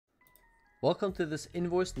Welcome to this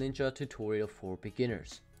Invoice Ninja tutorial for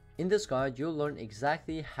beginners. In this guide, you'll learn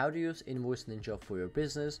exactly how to use Invoice Ninja for your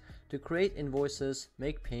business to create invoices,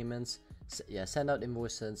 make payments, send out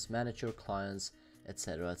invoices, manage your clients,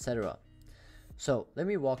 etc. etc. So let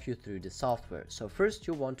me walk you through the software. So first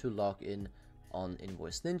you'll want to log in on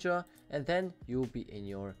Invoice Ninja, and then you'll be in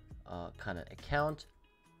your kind of account.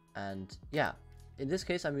 And yeah, in this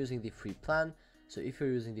case I'm using the free plan. So if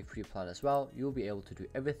you're using the free plan as well, you'll be able to do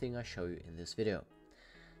everything I show you in this video.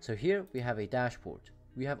 So here we have a dashboard.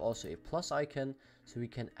 We have also a plus icon, so we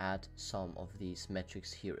can add some of these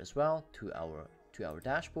metrics here as well to our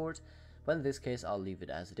dashboard. But in this case, I'll leave it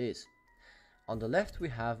as it is. On the left, we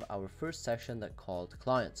have our first section that called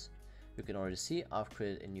clients. You can already see I've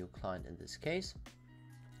created a new client in this case.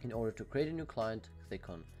 In order to create a new client, click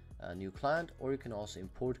on a new client, or you can also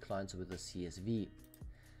import clients with a CSV.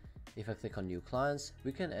 If I click on new clients,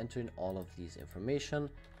 we can enter in all of these information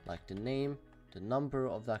like the name, the number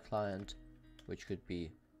of that client, which could be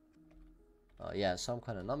some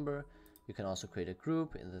kind of number. You can also create a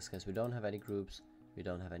group. In this case, we don't have any groups, we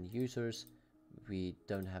don't have any users, we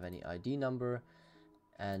don't have any ID number.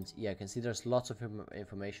 And yeah, you can see there's lots of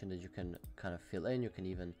information that you can kind of fill in. You can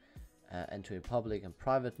even enter in public and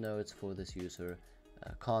private notes for this user,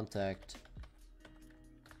 contact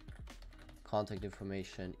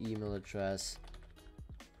information, email address,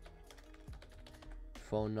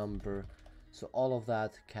 phone number. So all of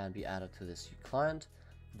that can be added to this client.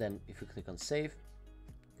 Then if you click on save,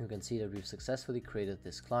 you can see that we've successfully created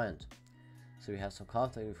this client. So we have some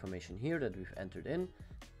contact information here that we've entered in,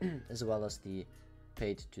 as well as the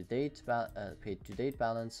paid to date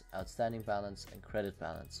balance, outstanding balance, and credit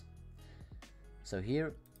balance. So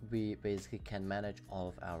here we basically can manage all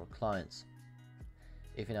of our clients.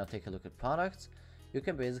 If you now take a look at products, you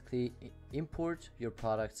can basically import your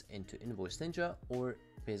products into Invoice Ninja, or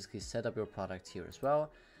basically set up your products here as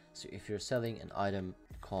well. So if you're selling an item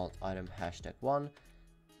called item #1,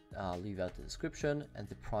 I'll leave out the description, and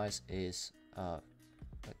the price is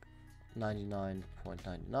like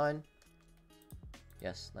 99.99.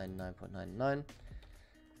 Yes, 99.99.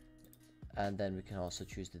 And then we can also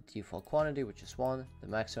choose the default quantity, which is 1, the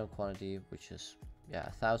maximum quantity, which is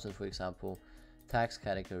 1,000 for example. Tax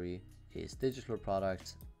category is digital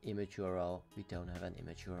products. Image URL, we don't have an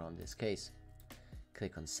image URL in this case.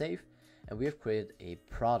 Click on save, and we have created a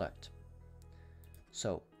product.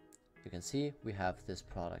 So you can see we have this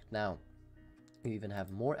product now. You even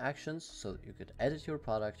have more actions, so you could edit your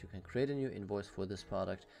product, you can create a new invoice for this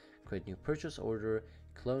product, create new purchase order,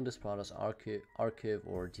 clone this product, archive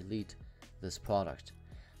or delete this product.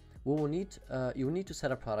 You will need to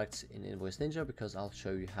set up products in Invoice Ninja, because I'll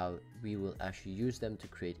show you how we will actually use them to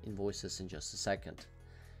create invoices in just a second.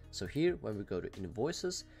 So here, when we go to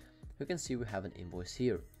invoices, you can see we have an invoice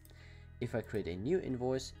here. If I create a new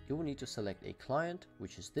invoice, you will need to select a client,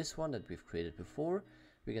 which is this one that we've created before.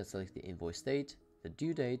 We can select the invoice date, the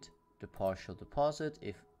due date, the partial deposit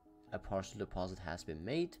if a partial deposit has been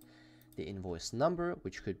made, the invoice number,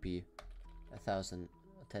 which could be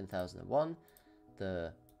 10,001,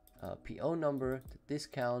 the PO number, the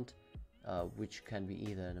discount, which can be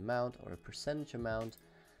either an amount or a percentage amount,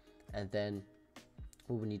 and then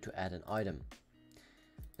we will need to add an item.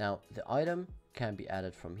 Now the item can be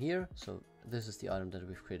added from here. So this is the item that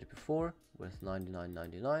we've created before with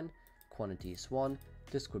 99.99, quantity is 1,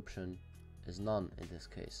 description is none in this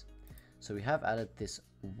case. So we have added this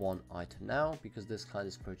one item now because this client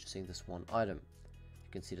is purchasing this one item.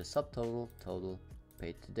 You can see the subtotal, total,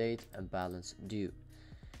 paid to date, and balance due.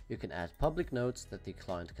 You can add public notes that the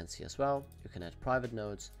client can see as well. You can add private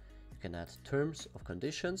notes. You can add terms of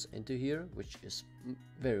conditions into here, which is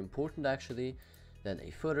very important actually. Then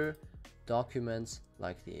a footer, documents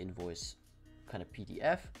like the invoice kind of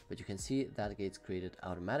PDF, but you can see that gets created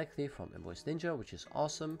automatically from Invoice Ninja, which is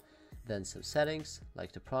awesome. Then some settings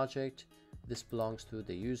like the project, this belongs to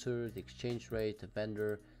the user, the exchange rate, the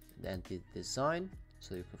vendor, and the design.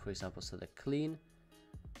 So you can, for example, select clean,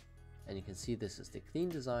 and you can see this is the clean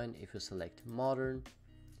design. If you select modern,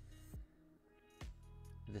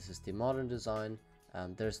 this is the modern design.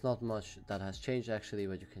 There's not much that has changed actually,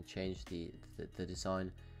 but you can change the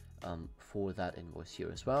design for that invoice here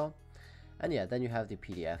as well. And yeah, then you have the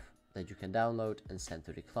PDF that you can download and send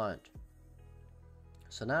to the client.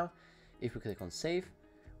 So now if we click on save,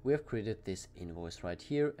 we have created this invoice right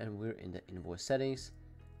here, and we're in the invoice settings.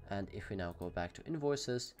 And if we now go back to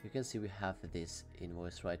invoices, you can see we have this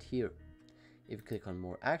invoice right here. If you click on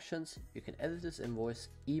more actions, you can edit this invoice,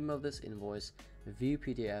 email this invoice, view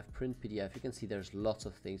PDF, print PDF. You can see there's lots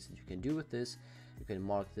of things that you can do with this. You can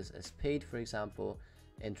mark this as paid, for example,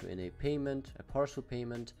 enter in a payment, a partial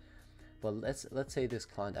payment. But let's say this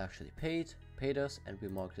client actually paid us, and we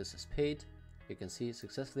mark this as paid. You can see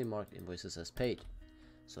successfully marked invoices as paid.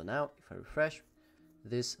 So now if I refresh,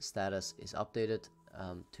 this status is updated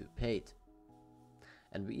to paid.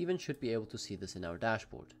 And we even should be able to see this in our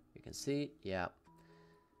dashboard. You can see, yeah,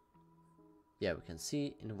 we can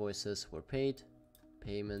see invoices were paid,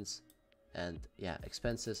 payments, and yeah,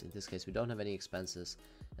 expenses. In this case, we don't have any expenses,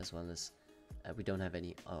 as well as we don't have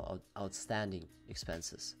any outstanding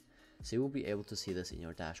expenses. So you will be able to see this in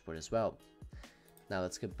your dashboard as well. Now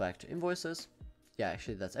let's get back to invoices. Yeah,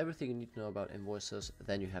 actually that's everything you need to know about invoices.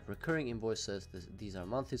 Then you have recurring invoices. These are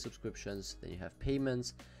monthly subscriptions. Then you have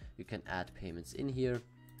payments. You can add payments in here.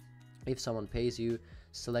 If someone pays you,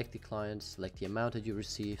 select the client, select the amount that you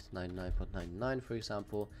received, 99.99 for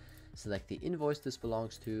example, select the invoice this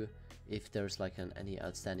belongs to. If there's like any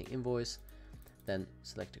outstanding invoice, then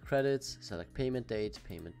select the credits, select payment date,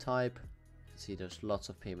 payment type. See, there's lots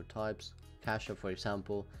of payment types. Cash App, for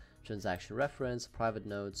example, transaction reference, private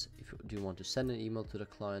notes. Do you want to send an email to the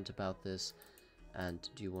client about this, and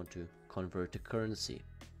do you want to convert to currency?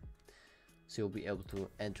 So you'll be able to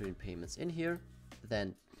enter in payments in here.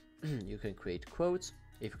 Then you can create quotes.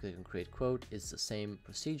 If you click on create quote, it's the same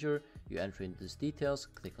procedure. You enter in these details,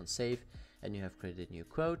 click on save, and you have created a new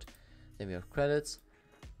quote. Then we have credits,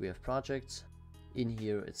 we have projects. In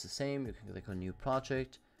here it's the same. You can click on new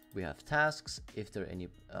project. We have tasks. If there are any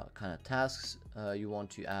kind of tasks you want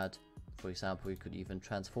to add, for example, you could even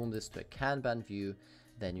transform this to a Kanban view.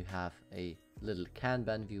 Then you have a little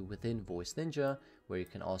Kanban view within Voice Ninja where you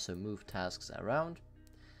can also move tasks around.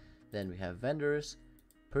 Then we have vendors,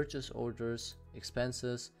 purchase orders,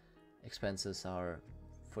 expenses. Expenses are,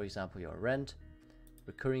 for example, your rent.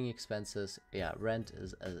 Recurring expenses, yeah, rent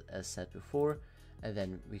is as said before. And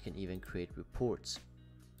then we can even create reports.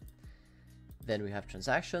 Then we have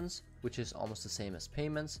transactions, which is almost the same as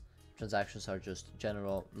payments. Transactions are just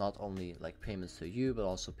general, not only like payments to you, but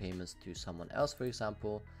also payments to someone else, for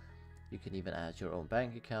example. You can even add your own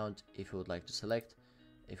bank account if you would like to select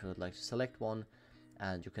one,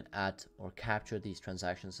 and you can add or capture these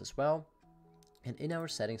transactions as well. And in our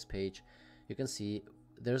settings page, you can see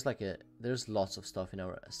there's lots of stuff in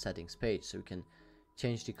our settings page. So we can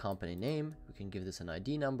change the company name, we can give this an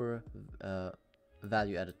ID number,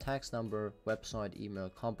 value added tax number, website, email,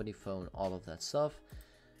 company phone, all of that stuff,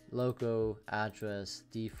 logo, address,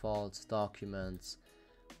 defaults, documents,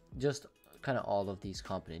 just kind of all of these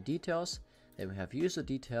company details. Then we have user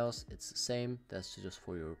details. It's the same, that's just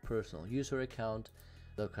for your personal user account.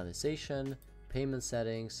 Localization, payment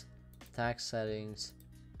settings, tax settings,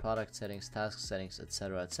 product settings, task settings,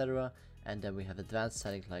 etc, etc. And then we have advanced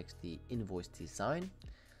settings like the invoice design.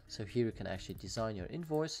 So here you can actually design your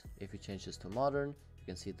invoice. If you change this to modern, you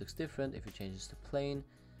can see it looks different. If you change this to plain,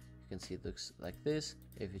 you can see it looks like this.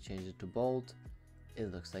 If you change it to bold,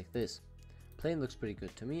 it looks like this. Plain looks pretty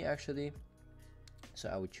good to me actually, so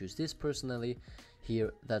I would choose this personally.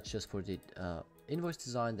 Here that's just for the invoice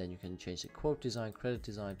design. Then you can change the quote design, credit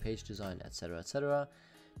design, page design, etc, etc.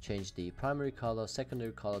 Change the primary color,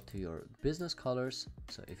 secondary color to your business colors.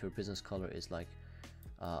 So if your business color is like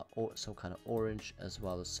or some kind of orange as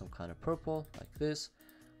well as some kind of purple like this,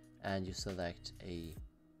 and you select a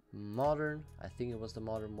modern, I think it was the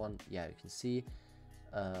modern one, yeah, you can see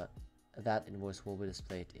that invoice will be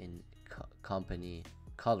displayed in company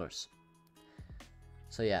colors.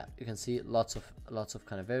 So yeah, you can see lots of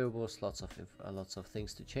kind of variables, lots of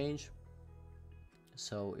things to change.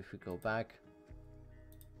 So if we go back,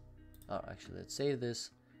 actually let's save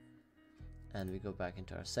this and we go back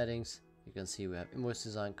into our settings. You can see we have invoice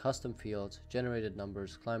design, custom fields, generated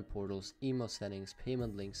numbers, client portals, email settings,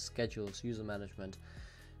 payment links, schedules, user management.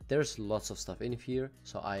 There's lots of stuff in here,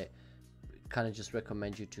 so I kind of just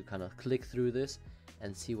recommend you to kind of click through this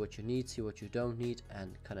and see what you need, see what you don't need,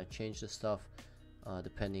 and kind of change the stuff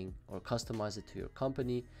depending, or customize it to your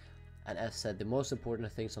company. And as said, the most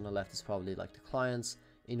important things on the left is probably like the clients,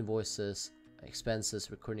 invoices,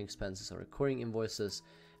 expenses, recurring expenses or recurring invoices.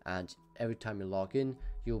 And every time you log in,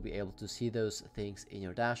 you'll be able to see those things in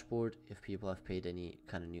your dashboard. If people have paid any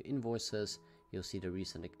kind of new invoices, you'll see the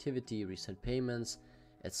recent activity, recent payments,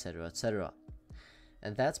 etc, etc.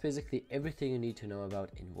 And that's basically everything you need to know about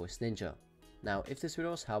Invoice Ninja. Now, if this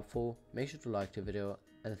video was helpful, make sure to like the video,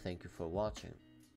 and thank you for watching.